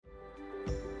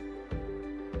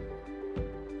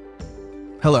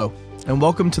Hello, and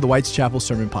welcome to the White's Chapel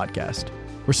Sermon Podcast.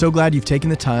 We're so glad you've taken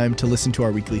the time to listen to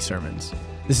our weekly sermons.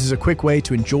 This is a quick way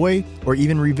to enjoy or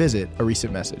even revisit a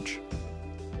recent message.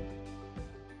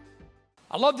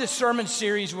 I love this sermon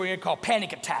series we're going to call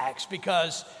Panic Attacks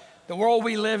because the world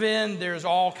we live in, there's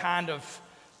all kind of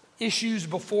issues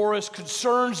before us,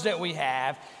 concerns that we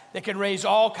have that can raise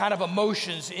all kind of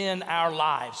emotions in our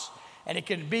lives. And it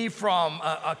can be from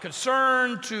a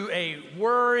concern to a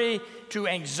worry, to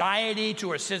anxiety,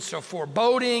 to a sense of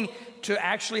foreboding, to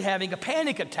actually having a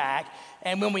panic attack.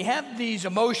 And when we have these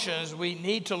emotions, we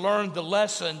need to learn the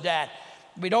lesson that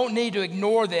we don't need to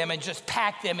ignore them and just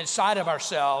pack them inside of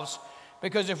ourselves,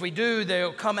 because if we do,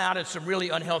 they'll come out in some really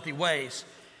unhealthy ways.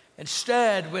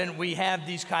 Instead, when we have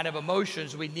these kind of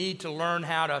emotions, we need to learn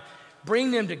how to bring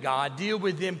them to God, deal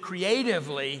with them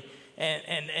creatively,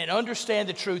 and understand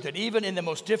the truth that even in the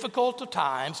most difficult of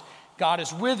times, God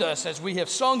is with us. As we have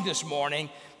sung this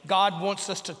morning, God wants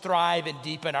us to thrive and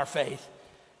deepen our faith.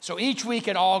 So each week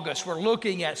in August, we're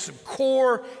looking at some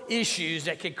core issues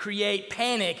that can create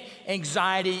panic,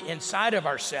 anxiety inside of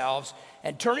ourselves,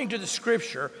 and turning to the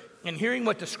Scripture and hearing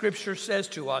what the Scripture says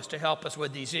to us to help us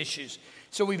with these issues.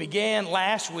 So we began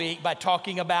last week by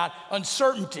talking about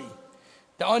uncertainty.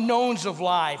 The unknowns of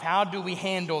life, how do we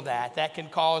handle that? That can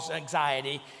cause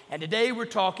anxiety. And today we're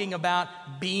talking about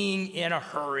being in a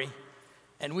hurry.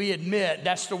 And we admit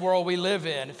that's the world we live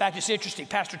in. In fact, it's interesting.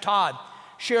 Pastor Todd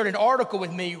shared an article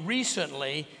with me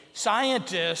recently.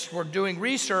 Scientists were doing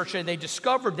research and they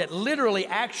discovered that literally,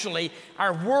 actually,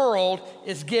 our world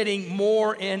is getting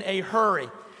more in a hurry.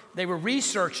 They were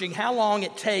researching how long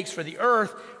it takes for the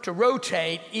earth to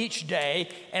rotate each day.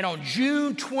 And on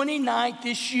June 29th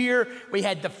this year, we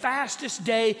had the fastest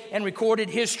day in recorded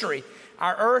history.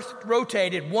 Our earth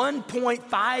rotated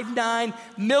 1.59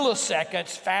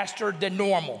 milliseconds faster than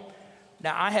normal.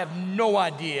 Now, I have no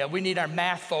idea. We need our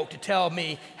math folk to tell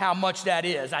me how much that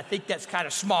is. I think that's kind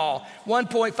of small.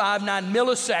 1.59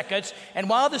 milliseconds. And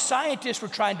while the scientists were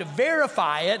trying to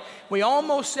verify it, we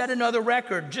almost set another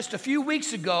record. Just a few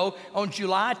weeks ago, on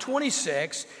July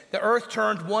 26th, the Earth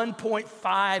turned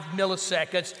 1.5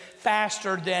 milliseconds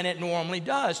faster than it normally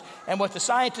does. And what the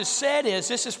scientists said is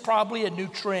this is probably a new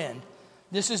trend.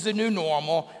 This is the new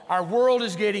normal. Our world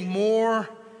is getting more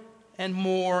and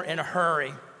more in a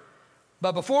hurry.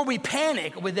 But before we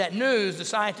panic with that news, the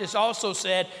scientists also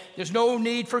said there's no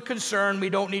need for concern.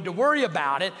 We don't need to worry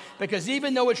about it, because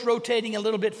even though it's rotating a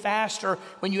little bit faster,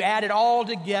 when you add it all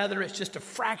together, it's just a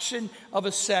fraction of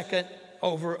a second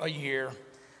over a year.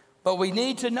 But we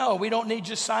need to know, we don't need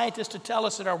just scientists to tell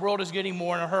us that our world is getting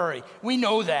more in a hurry. We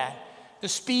know that. The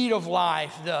speed of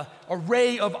life, the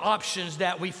array of options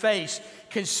that we face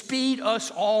can speed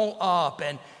us all up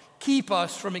and keep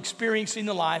us from experiencing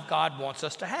the life God wants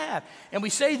us to have. And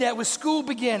we say that with school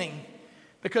beginning,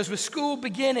 because with school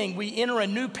beginning, we enter a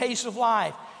new pace of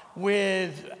life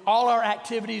with all our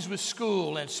activities with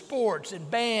school and sports and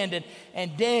band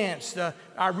and dance.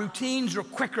 Our routines are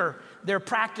quicker. There are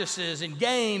practices and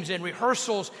games and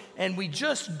rehearsals, and we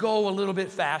just go a little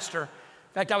bit faster.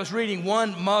 In fact, I was reading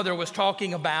one mother was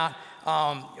talking about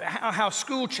how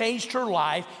school changed her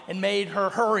life and made her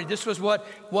hurry. This was what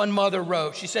one mother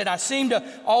wrote. She said, I seem to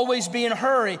always be in a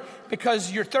hurry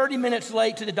because you're 30 minutes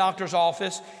late to the doctor's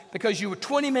office, because you were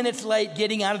 20 minutes late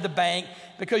getting out of the bank,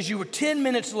 because you were 10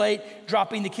 minutes late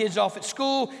dropping the kids off at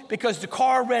school, because the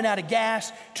car ran out of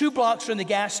gas 2 blocks from the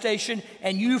gas station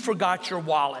and you forgot your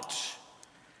wallet.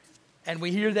 And we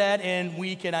hear that and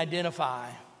we can identify.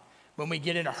 When we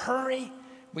get in a hurry,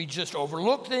 we just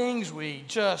overlook things, we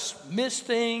just miss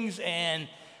things, and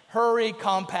hurry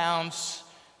compounds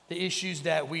the issues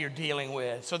that we are dealing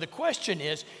with. So the question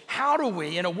is, how do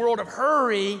we, in a world of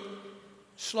hurry,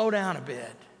 slow down a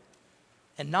bit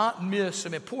and not miss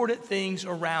some important things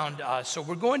around us? So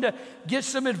we're going to get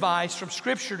some advice from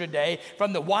Scripture today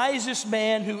from the wisest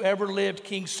man who ever lived,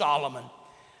 King Solomon.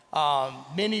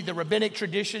 The rabbinic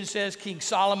tradition says King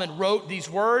Solomon wrote these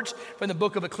words from the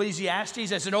book of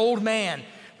Ecclesiastes as an old man,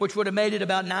 which would have made it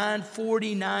about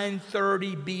 940,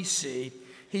 930 BC.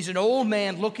 He's an old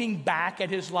man looking back at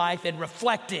his life and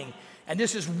reflecting. And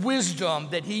this is wisdom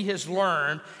that he has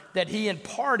learned, that he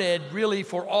imparted really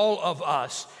for all of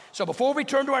us. So before we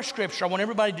turn to our Scripture, I want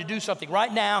everybody to do something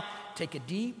right now. Take a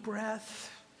deep breath,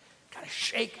 kind of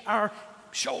shake our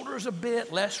shoulders a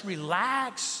bit. Let's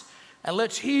relax. And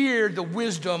let's hear the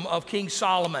wisdom of King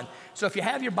Solomon. So if you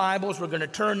have your Bibles, we're going to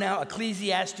turn now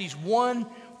Ecclesiastes 1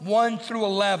 through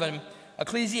 11.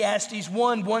 Ecclesiastes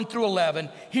 1 through 11.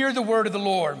 Hear the word of the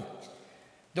Lord.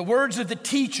 The words of the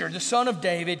teacher, the son of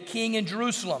David, king in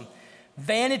Jerusalem.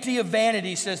 Vanity of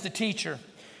vanities, says the teacher.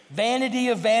 Vanity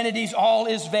of vanities, all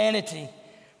is vanity.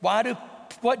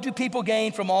 What do people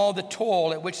gain from all the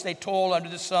toil at which they toil under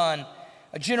the sun?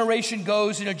 A generation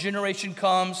goes and a generation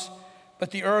comes,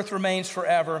 but the earth remains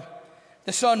forever.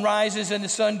 The sun rises and the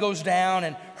sun goes down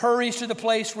and hurries to the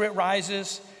place where it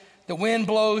rises. The wind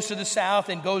blows to the south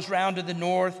and goes round to the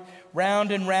north.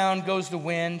 Round and round goes the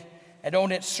wind, and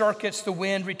on its circuits the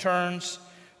wind returns.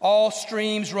 All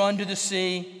streams run to the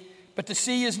sea, but the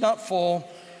sea is not full.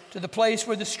 To the place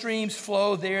where the streams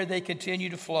flow, there they continue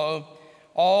to flow.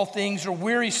 All things are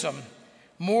wearisome,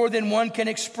 more than one can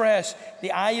express.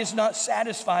 The eye is not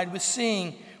satisfied with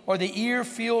seeing, or the ear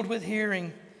filled with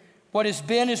hearing. What has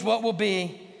been is what will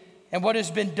be, and what has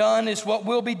been done is what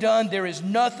will be done. There is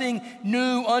nothing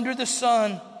new under the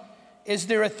sun. Is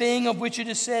there a thing of which it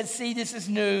is said, see, this is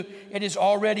new? It has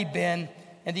already been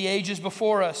in the ages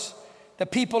before us. The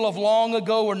people of long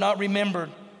ago are not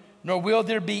remembered, nor will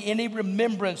there be any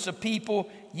remembrance of people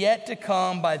yet to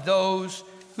come by those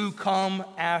who come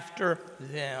after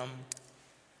them.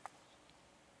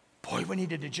 Boy, we need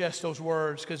to digest those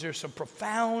words because there's some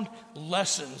profound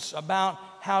lessons about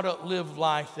how to live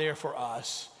life there for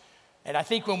us. And I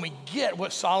think when we get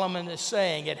what Solomon is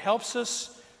saying, it helps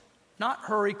us not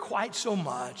hurry quite so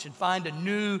much and find a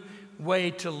new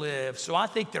way to live. So I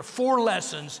think there are 4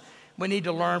 lessons we need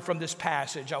to learn from this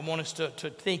passage I want us to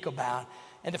think about.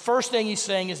 And the first thing he's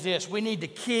saying is this: we need to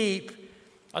keep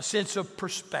a sense of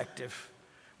perspective.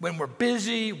 When we're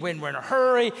busy, when we're in a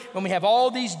hurry, when we have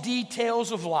all these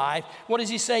details of life, what does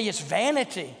he say? It's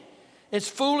vanity. It's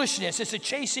foolishness. It's a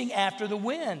chasing after the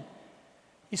wind.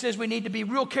 He says we need to be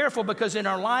real careful because in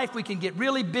our life we can get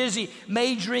really busy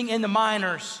majoring in the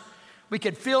minors. We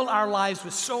could fill our lives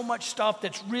with so much stuff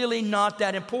that's really not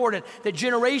that important, that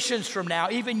generations from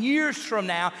now, even years from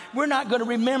now, we're not going to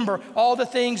remember all the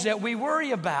things that we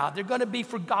worry about. They're going to be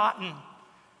forgotten.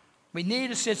 We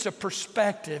need a sense of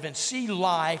perspective and see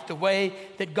life the way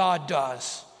that God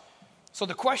does. So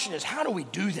the question is, how do we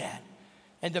do that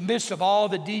in the midst of all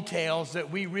the details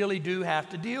that we really do have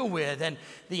to deal with? And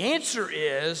the answer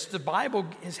is, the Bible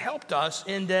has helped us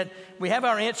in that we have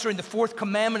our answer in the 4th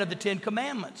commandment of the 10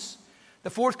 commandments. The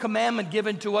 4th commandment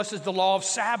given to us is the law of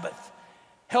Sabbath.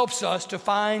 Helps us to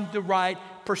find the right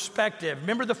perspective.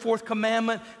 Remember the 4th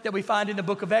commandment that we find in the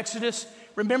book of Exodus?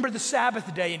 Remember the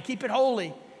Sabbath day and keep it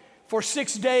holy. For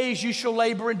 6 days you shall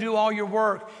labor and do all your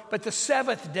work, but the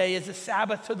 7th day is the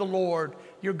Sabbath to the Lord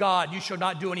your God. You shall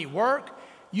not do any work.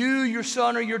 You, your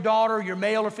son or your daughter, your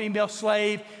male or female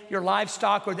slave, your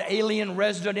livestock or the alien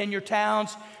resident in your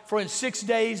towns. For in 6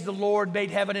 days the Lord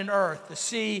made heaven and earth, the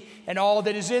sea and all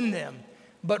that is in them,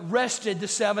 but rested the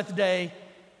 7th day.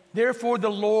 Therefore the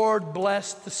Lord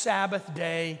blessed the Sabbath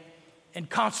day and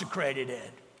consecrated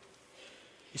it.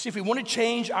 You see, if we want to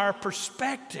change our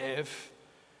perspective,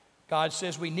 God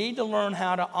says we need to learn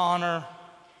how to honor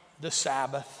the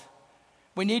Sabbath.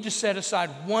 We need to set aside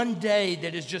one day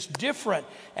that is just different.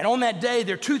 And on that day,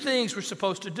 there are 2 things we're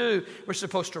supposed to do. We're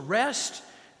supposed to rest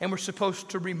and we're supposed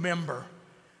to remember.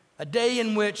 A day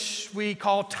in which we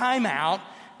call time out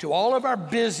to all of our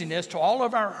busyness, to all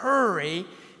of our hurry,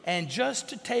 and just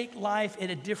to take life at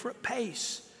a different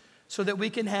pace so that we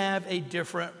can have a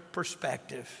different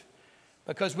perspective.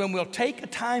 Because when we'll take a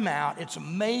time out, it's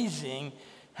amazing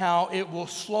how it will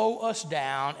slow us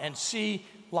down and see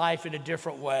life in a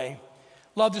different way.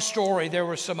 Love the story. There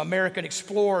were some American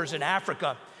explorers in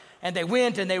Africa, and they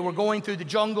went and they were going through the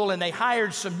jungle, and they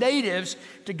hired some natives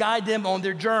to guide them on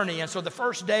their journey. And so the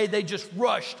first day, they just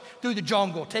rushed through the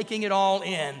jungle, taking it all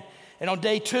in. And on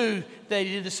day 2, they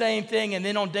did the same thing. And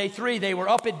then on day 3, they were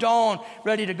up at dawn,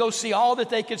 ready to go see all that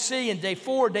they could see. And day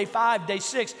 4, day 5, day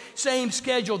 6, same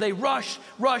schedule. They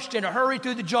rushed in a hurry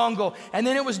through the jungle. And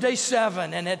then it was day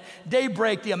 7. And at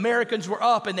daybreak, the Americans were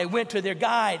up and they went to their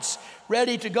guides,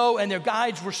 ready to go. And their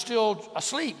guides were still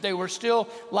asleep. They were still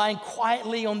lying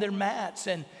quietly on their mats.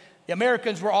 And the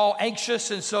Americans were all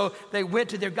anxious, and so they went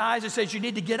to their guides and said, you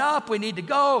need to get up, we need to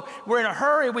go, we're in a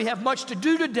hurry, we have much to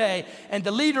do today. And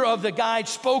the leader of the guides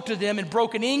spoke to them in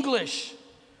broken English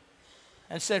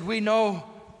and said, we know,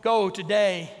 go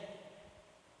today.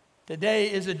 Today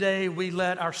is a day we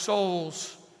let our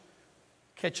souls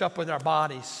catch up with our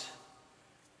bodies.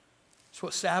 That's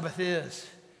what Sabbath is.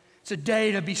 It's a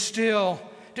day to be still,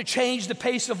 to change the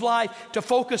pace of life, to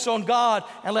focus on God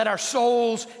and let our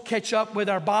souls catch up with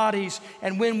our bodies.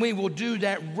 And when we will do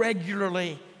that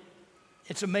regularly,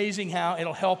 it's amazing how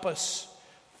it'll help us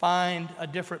find a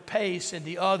different pace in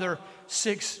the other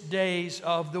 6 days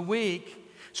of the week.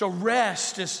 So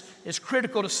rest is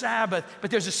critical to Sabbath,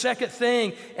 but there's a second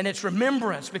thing, and it's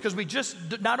remembrance, because we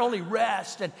just not only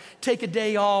rest and take a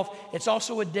day off, it's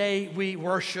also a day we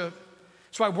worship.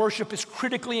 That's why worship is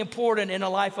critically important in a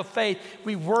life of faith.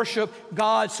 We worship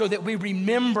God so that we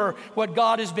remember what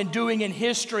God has been doing in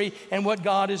history and what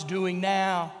God is doing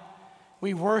now.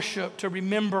 We worship to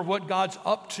remember what God's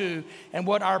up to and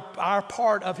what our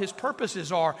part of his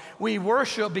purposes are. We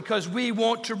worship because we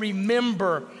want to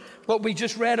remember what we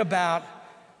just read about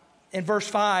in verse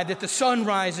 5, that the sun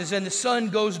rises and the sun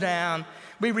goes down.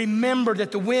 We remember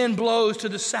that the wind blows to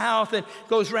the south and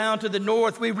goes round to the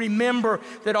north. We remember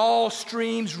that all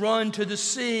streams run to the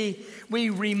sea. We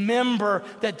remember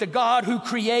that the God who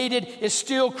created is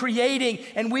still creating,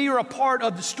 and we are a part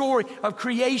of the story of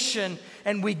creation.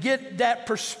 And we get that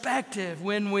perspective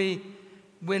when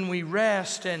we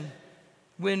rest and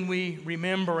when we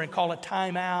remember and call a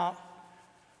time out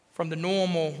from the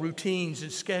normal routines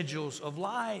and schedules of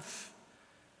life.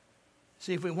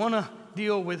 See, if we want to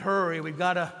deal with hurry, we've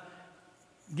got to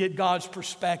get God's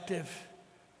perspective.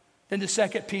 Then the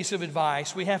second piece of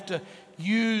advice, we have to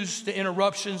use the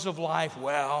interruptions of life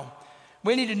well.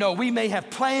 We need to know we may have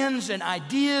plans and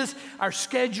ideas. Our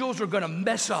schedules are going to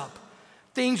mess up.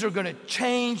 Things are going to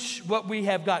change what we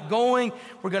have got going.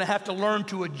 We're going to have to learn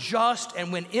to adjust.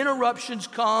 And when interruptions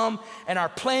come and our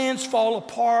plans fall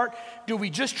apart, do we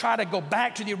just try to go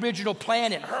back to the original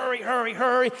plan and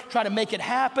hurry, try to make it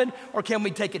happen? Or can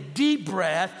we take a deep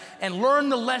breath and learn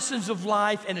the lessons of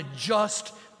life and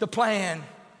adjust the plan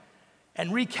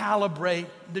and recalibrate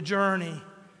the journey?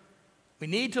 We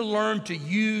need to learn to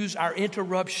use our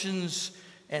interruptions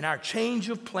and our change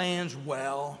of plans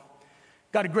well.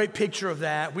 Got a great picture of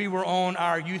that. We were on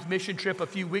our youth mission trip a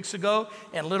few weeks ago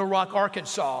in Little Rock,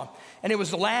 Arkansas. And it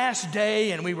was the last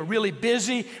day, and we were really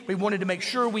busy. We wanted to make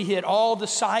sure we hit all the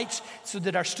sites so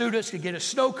that our students could get a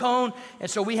snow cone. And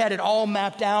so we had it all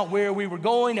mapped out where we were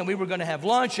going, and we were going to have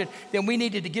lunch. And then we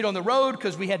needed to get on the road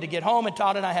because we had to get home. And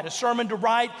Todd and I had a sermon to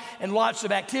write and lots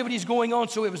of activities going on.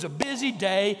 So it was a busy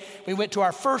day. We went to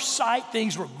our first site.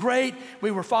 Things were great.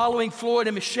 We were following Floyd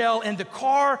and Michelle in the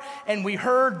car, and we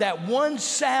heard that one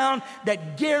sound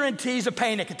that guarantees a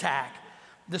panic attack,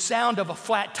 the sound of a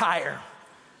flat tire.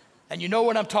 And you know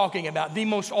what I'm talking about, the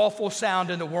most awful sound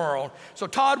in the world. So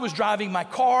Todd was driving my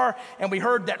car, and we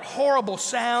heard that horrible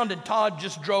sound, and Todd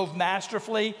just drove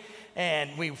masterfully,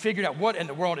 and we figured out what in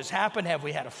the world has happened. Have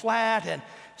we had a flat? And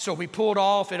so we pulled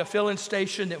off at a filling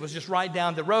station that was just right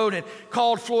down the road and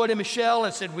called Floyd and Michelle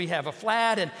and said, we have a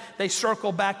flat, and they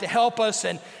circled back to help us.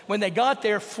 And when they got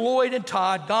there, Floyd and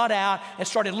Todd got out and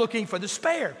started looking for the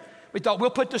spare. We thought we'll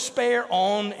put the spare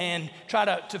on and try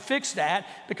to fix that,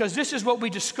 because this is what we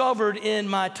discovered in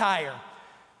my tire.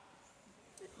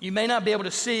 You may not be able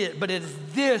to see it, but it's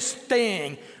this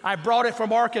thing. I brought it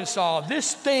from Arkansas.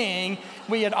 This thing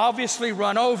we had obviously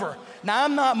run over. Now,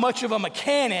 I'm not much of a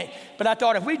mechanic, but I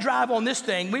thought if we drive on this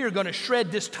thing, we are going to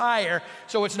shred this tire,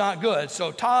 so it's not good.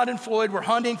 So Todd and Floyd were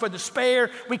hunting for the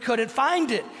spare. We couldn't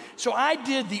find it. So I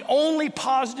did the only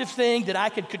positive thing that I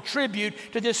could contribute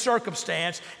to this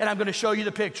circumstance, and I'm going to show you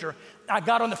the picture. I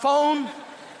got on the phone,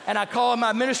 and I called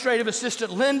my administrative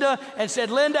assistant, Linda, and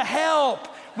said, Linda, help.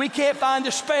 We can't find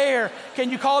the spare. Can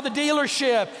you call the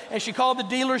dealership? And she called the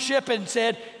dealership and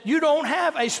said, you don't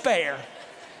have a spare.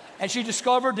 And she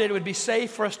discovered that it would be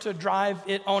safe for us to drive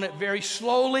it on it very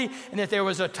slowly, and that there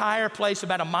was a tire place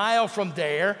about a mile from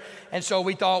there. And so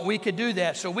we thought we could do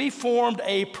that. So we formed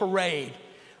a parade.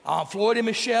 Floyd and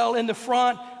Michelle in the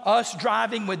front, us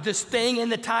driving with this thing in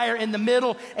the tire in the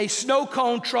middle, a snow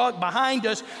cone truck behind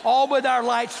us, all with our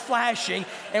lights flashing.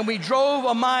 And we drove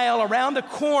a mile around the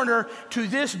corner to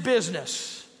this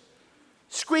business.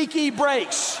 Squeaky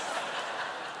brakes.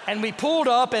 And we pulled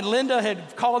up, and Linda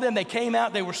had called them. They came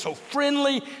out. They were so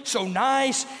friendly, so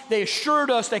nice. They assured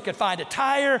us they could find a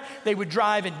tire. They would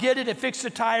drive and get it and fix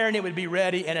the tire, and it would be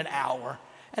ready in an hour.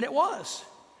 And it was.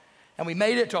 And we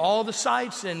made it to all the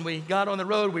sites, and we got on the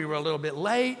road. We were a little bit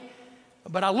late.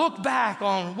 But I look back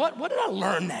on what did I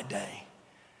learn that day?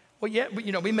 Well, yeah,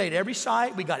 we made every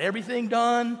site. We got everything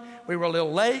done. We were a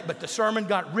little late, but the sermon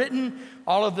got written.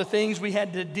 All of the things we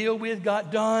had to deal with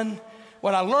got done.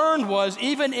 What I learned was,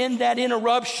 even in that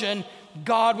interruption,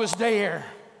 God was there.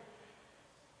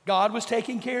 God was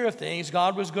taking care of things.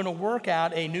 God was going to work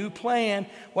out a new plan.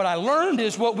 What I learned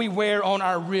is what we wear on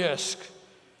our wrist,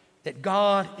 that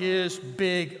God is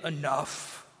big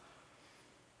enough.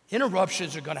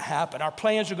 Interruptions are going to happen. Our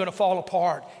plans are going to fall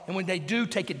apart. And when they do,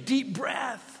 take a deep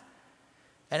breath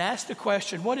and ask the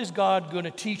question, what is God going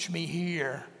to teach me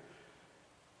here?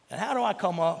 And how do I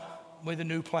come up with a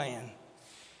new plan?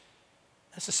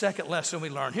 That's the second lesson we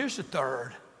learned. Here's the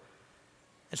third.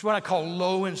 It's what I call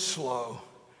low and slow.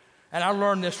 And I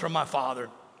learned this from my father.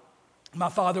 My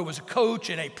father was a coach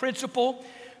and a principal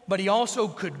but he also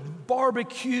could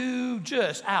barbecue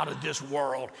just out of this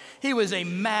world. He was a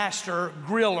master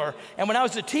griller. And when I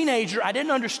was a teenager, I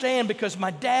didn't understand because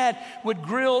my dad would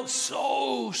grill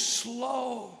so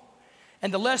slow.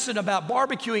 And the lesson about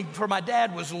barbecuing for my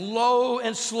dad was low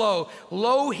and slow,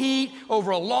 low heat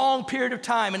over a long period of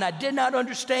time. And I did not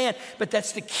understand, but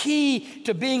that's the key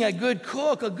to being a good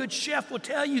cook. A good chef will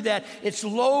tell you that. It's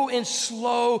low and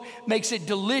slow, makes it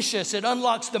delicious. It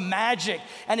unlocks the magic.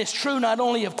 And it's true not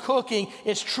only of cooking,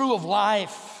 it's true of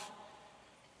life.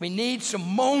 We need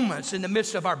some moments in the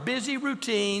midst of our busy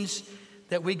routines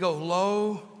that we go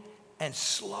low and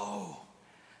slow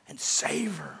and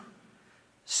savor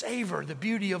the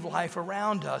beauty of life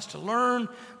around us, to learn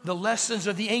the lessons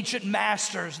of the ancient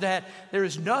masters, that there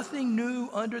is nothing new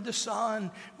under the sun.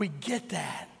 We get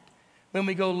that when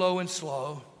we go low and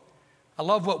slow. I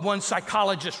love what one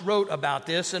psychologist wrote about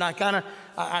this, and I got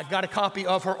a copy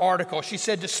of her article. She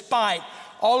said, despite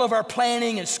all of our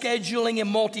planning and scheduling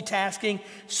and multitasking,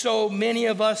 so many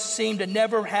of us seem to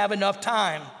never have enough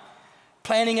time.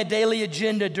 Planning a daily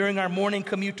agenda during our morning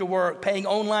commute to work, paying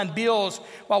online bills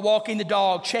while walking the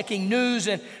dog, checking news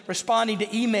and responding to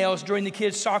emails during the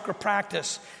kids' soccer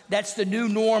practice. That's the new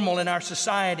normal in our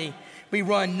society. We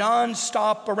run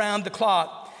nonstop around the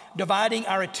clock, dividing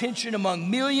our attention among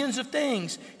millions of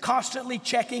things, constantly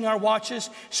checking our watches,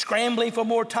 scrambling for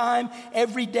more time.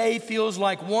 Every day feels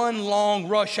like one long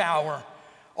rush hour.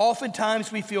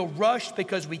 Oftentimes we feel rushed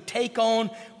because we take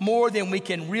on more than we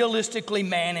can realistically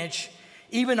manage.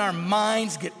 Even our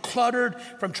minds get cluttered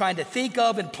from trying to think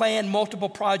of and plan multiple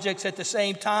projects at the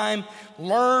same time.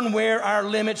 Learn where our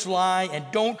limits lie and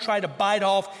don't try to bite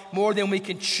off more than we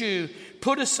can chew.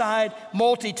 Put aside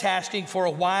multitasking for a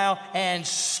while and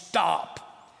stop.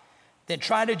 Then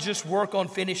try to just work on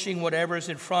finishing whatever's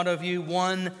in front of you,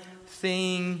 one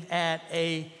thing at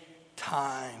a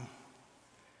time.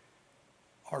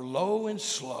 Or low and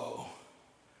slow.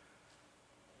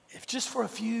 If just for a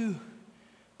few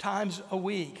times a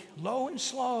week, low and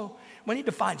slow. We need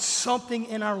to find something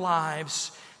in our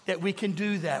lives that we can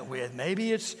do that with.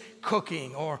 Maybe it's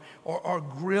cooking or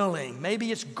grilling.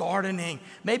 Maybe it's gardening.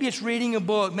 Maybe it's reading a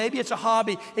book. Maybe it's a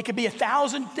hobby. It could be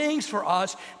 1,000 things for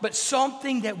us, but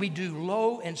something that we do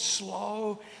low and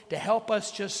slow to help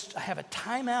us just have a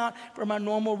time out from our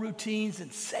normal routines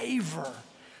and savor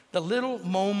the little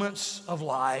moments of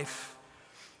life.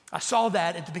 I saw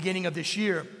that at the beginning of this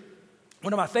year.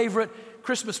 One of my favorite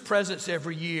Christmas presents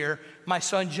every year, my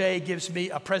son Jay gives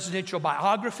me a presidential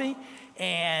biography,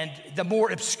 and the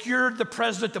more obscure the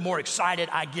president, the more excited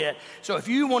I get. So if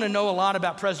you want to know a lot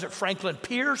about President Franklin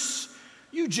Pierce,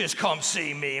 you just come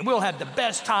see me, and we'll have the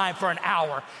best time for an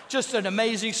hour. Just an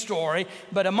amazing story.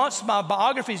 But amongst my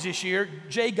biographies this year,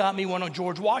 Jay got me one on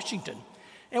George Washington.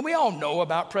 And we all know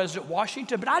about President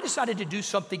Washington, but I decided to do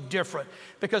something different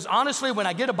because honestly, when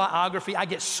I get a biography, I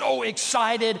get so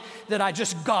excited that I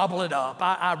just gobble it up.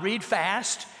 I read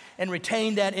fast and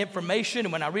retain that information.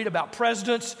 And when I read about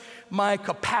presidents, my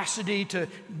capacity to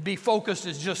be focused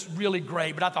is just really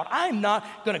great. But I thought, I'm not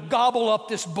going to gobble up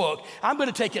this book. I'm going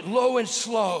to take it low and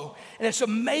slow. And it's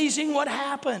amazing what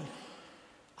happened.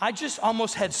 I just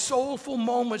almost had soulful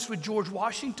moments with George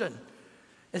Washington.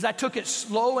 As I took it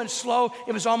slow and slow,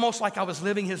 it was almost like I was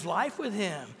living his life with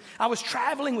him. I was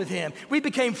traveling with him. We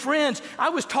became friends. I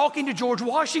was talking to George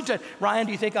Washington. Ryan,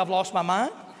 do you think I've lost my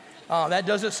mind? That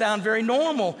doesn't sound very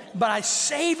normal, but I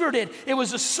savored it. It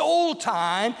was a soul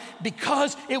time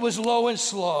because it was low and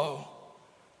slow.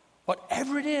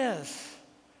 Whatever it is,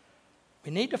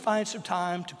 we need to find some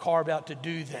time to carve out to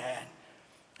do that.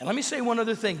 And let me say one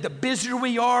other thing. The busier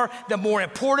we are, the more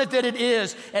important that it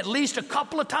is, at least a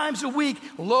couple of times a week,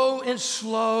 low and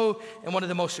slow. And one of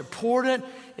the most important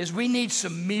is we need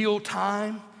some meal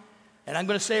time. And I'm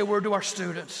going to say a word to our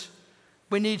students.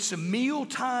 We need some meal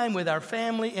time with our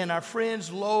family and our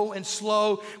friends, low and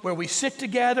slow, where we sit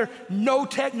together, no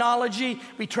technology,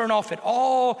 we turn off it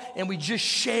all, and we just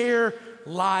share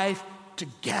life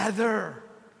together.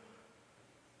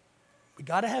 We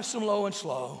got to have some low and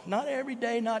slow. Not every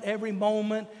day, not every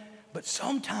moment, but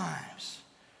sometimes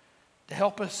to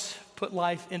help us put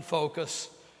life in focus.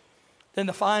 Then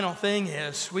the final thing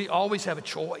is we always have a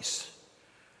choice.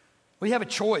 We have a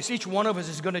choice. Each one of us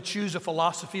is going to choose a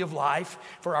philosophy of life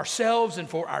for ourselves and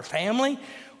for our family.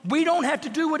 We don't have to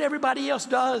do what everybody else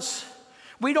does.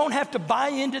 We don't have to buy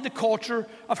into the culture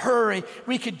of hurry.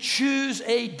 We could choose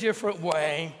a different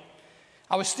way.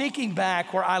 I was thinking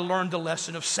back where I learned the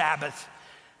lesson of Sabbath.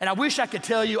 And I wish I could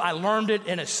tell you I learned it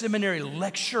in a seminary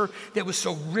lecture that was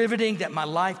so riveting that my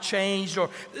life changed, or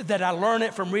that I learned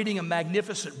it from reading a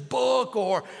magnificent book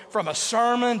or from a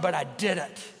sermon, but I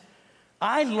didn't.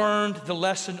 I learned the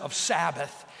lesson of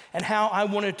Sabbath and how I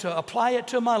wanted to apply it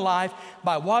to my life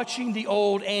by watching the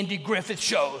old Andy Griffith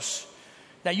shows.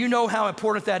 Now, you know how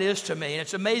important that is to me, and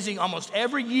it's amazing. Almost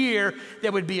every year,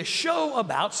 there would be a show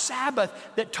about Sabbath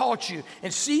that taught you. In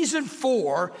season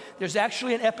 4, there's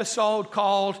actually an episode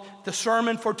called The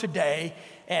Sermon for Today,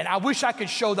 and I wish I could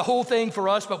show the whole thing for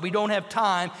us, but we don't have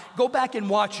time. Go back and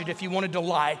watch it if you want to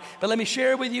delight. But let me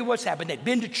share with you what's happened. They've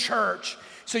been to church,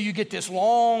 so you get this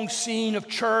long scene of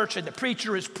church, and the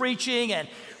preacher is preaching, and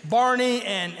Barney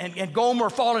and Gomer are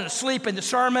falling asleep in the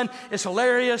sermon. It's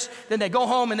hilarious. Then they go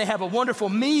home and they have a wonderful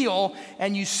meal,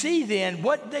 and you see then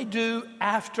what they do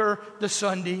after the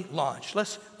Sunday lunch.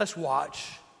 Let's watch.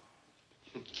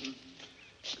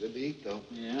 Good to eat, though.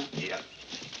 Yeah. Yeah.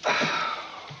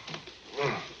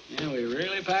 Yeah, we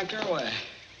really packed our way.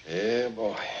 Yeah,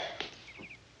 boy.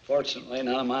 Fortunately,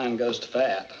 none of mine goes to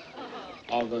fat.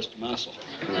 All goes to muscle.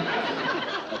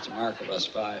 That's a mark of us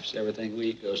fives. Everything we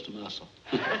eat goes to muscle.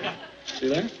 See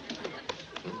there?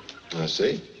 I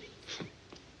see.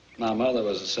 My mother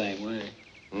was the same way.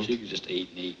 She could just eat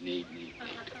and eat and eat and eat and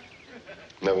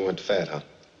eat. Never went to fat, huh?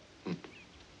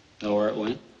 Know where it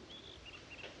went?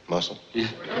 Muscle? Yeah.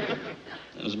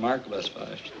 It was a mark of us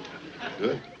fives.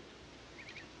 Good.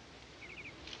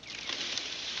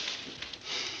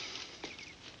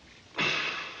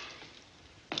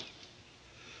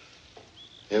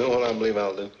 You know what I believe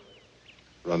I'll do?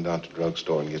 Run down to the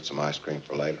drugstore and get some ice cream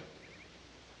for later.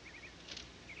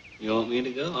 You want me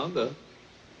to go? I'll go.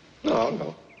 No, I'll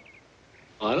go.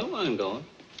 I don't mind going.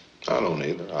 I don't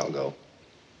either. I'll go.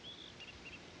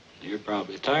 You're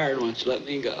probably tired once you let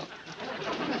me go.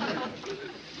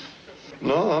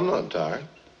 No, I'm not tired.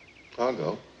 I'll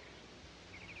go.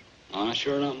 I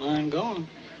sure don't mind going.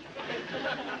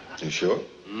 You sure?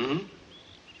 Mm-hmm.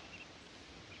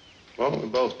 Why don't we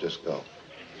both just go?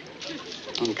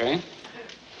 Okay.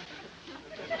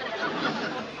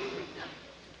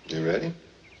 You ready?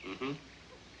 Mm-hmm.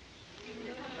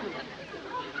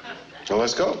 So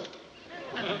let's go.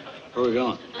 Where are we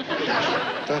going?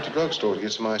 Down to the drugstore to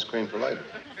get some ice cream for later.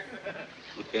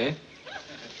 Okay.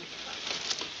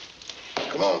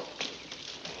 Come on.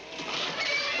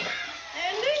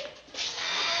 Andy?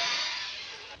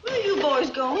 Where are you boys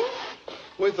going?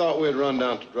 We thought we'd run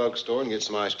down to the drugstore and get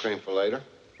some ice cream for later.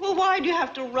 Well, why do you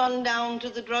have to run down to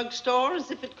the drugstore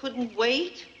as if it couldn't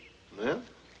wait? Yeah? Well,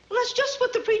 that's just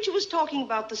what the preacher was talking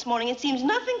about this morning. It seems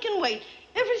nothing can wait.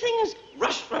 Everything is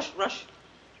rush, rush, rush.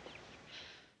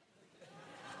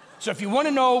 So if you want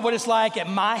to know what it's like at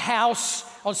my house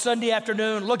on Sunday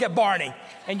afternoon, look at Barney,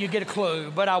 and you get a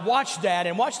clue. But I watched that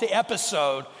and watched the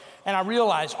episode, and I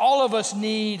realized all of us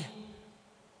need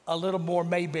a little more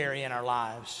Mayberry in our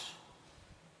lives.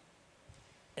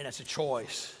 And it's a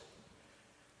choice.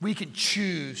 We can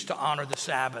choose to honor the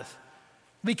Sabbath.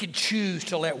 We can choose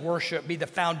to let worship be the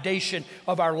foundation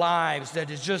of our lives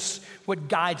that is just what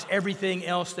guides everything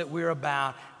else that we're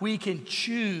about. We can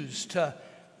choose to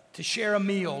share a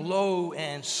meal low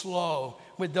and slow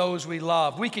with those we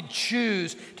love. We can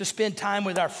choose to spend time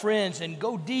with our friends and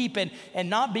go deep and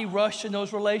not be rushed in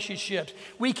those relationships.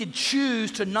 We can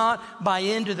choose to not buy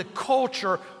into the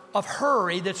culture of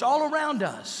hurry that's all around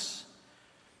us.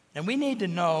 And we need to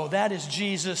know that is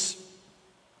Jesus'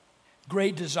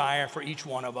 great desire for each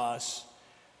one of us.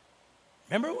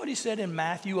 Remember what he said in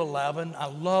Matthew 11? I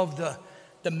love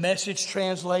the Message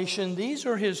translation. These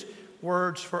are his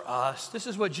words for us. This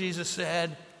is what Jesus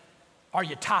said. Are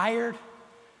you tired?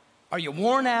 Are you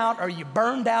worn out? Are you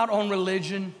burned out on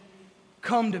religion?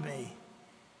 Come to me.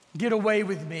 Get away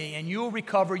with me and you'll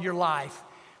recover your life.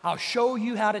 I'll show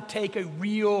you how to take a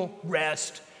real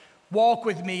rest. Walk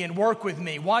with me and work with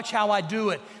me. Watch how I do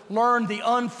it. Learn the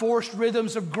unforced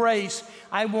rhythms of grace.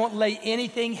 I won't lay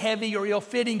anything heavy or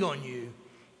ill-fitting on you.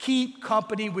 Keep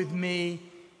company with me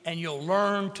and you'll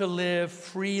learn to live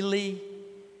freely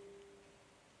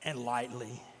and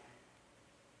lightly.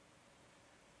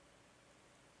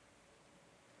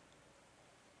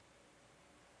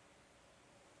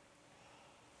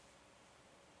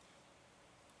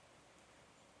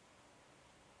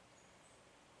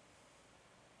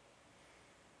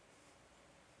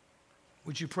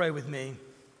 Would you pray with me?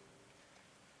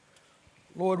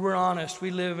 Lord, we're honest.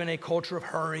 We live in a culture of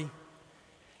hurry.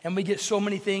 And we get so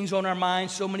many things on our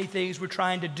minds, so many things we're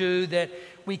trying to do that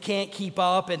we can't keep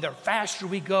up. And the faster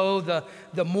we go,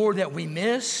 the more that we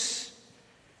miss.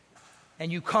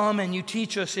 And you come and you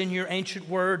teach us in your ancient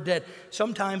word that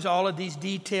sometimes all of these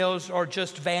details are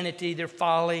just vanity, they're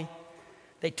folly.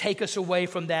 They take us away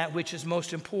from that which is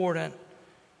most important.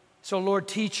 So Lord,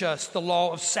 teach us the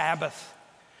law of Sabbath,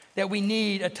 that we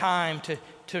need a time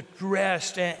to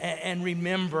rest and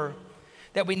remember.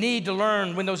 that we need to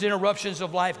learn when those interruptions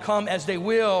of life come, as they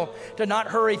will, to not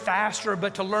hurry faster,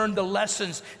 but to learn the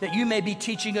lessons that you may be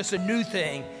teaching us a new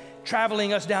thing,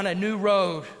 traveling us down a new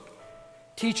road.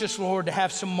 Teach us, Lord, to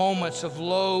have some moments of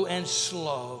low and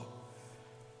slow.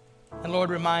 And Lord,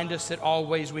 remind us that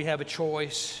always we have a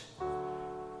choice.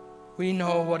 We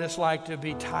know what it's like to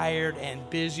be tired and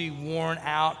busy, worn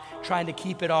out, trying to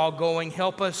keep it all going.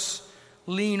 Help us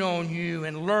lean on you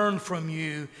and learn from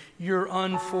you your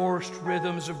unforced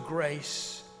rhythms of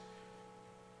grace.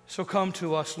 So come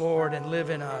to us, Lord, and live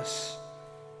in us.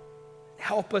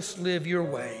 Help us live your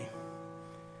way.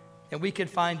 And we can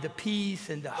find the peace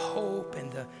and the hope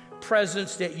and the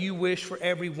presence that you wish for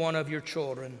every one of your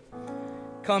children.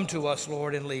 Come to us,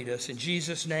 Lord, and lead us. In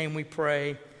Jesus' name we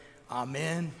pray.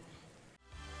 Amen.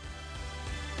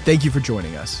 Thank you for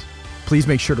joining us. Please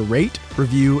make sure to rate,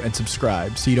 review, and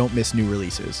subscribe so you don't miss new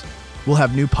releases. We'll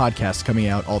have new podcasts coming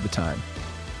out all the time.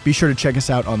 Be sure to check us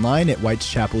out online at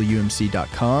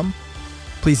whiteschapelumc.com.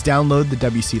 Please download the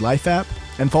WC Life app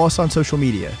and follow us on social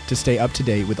media to stay up to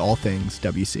date with all things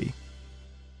WC.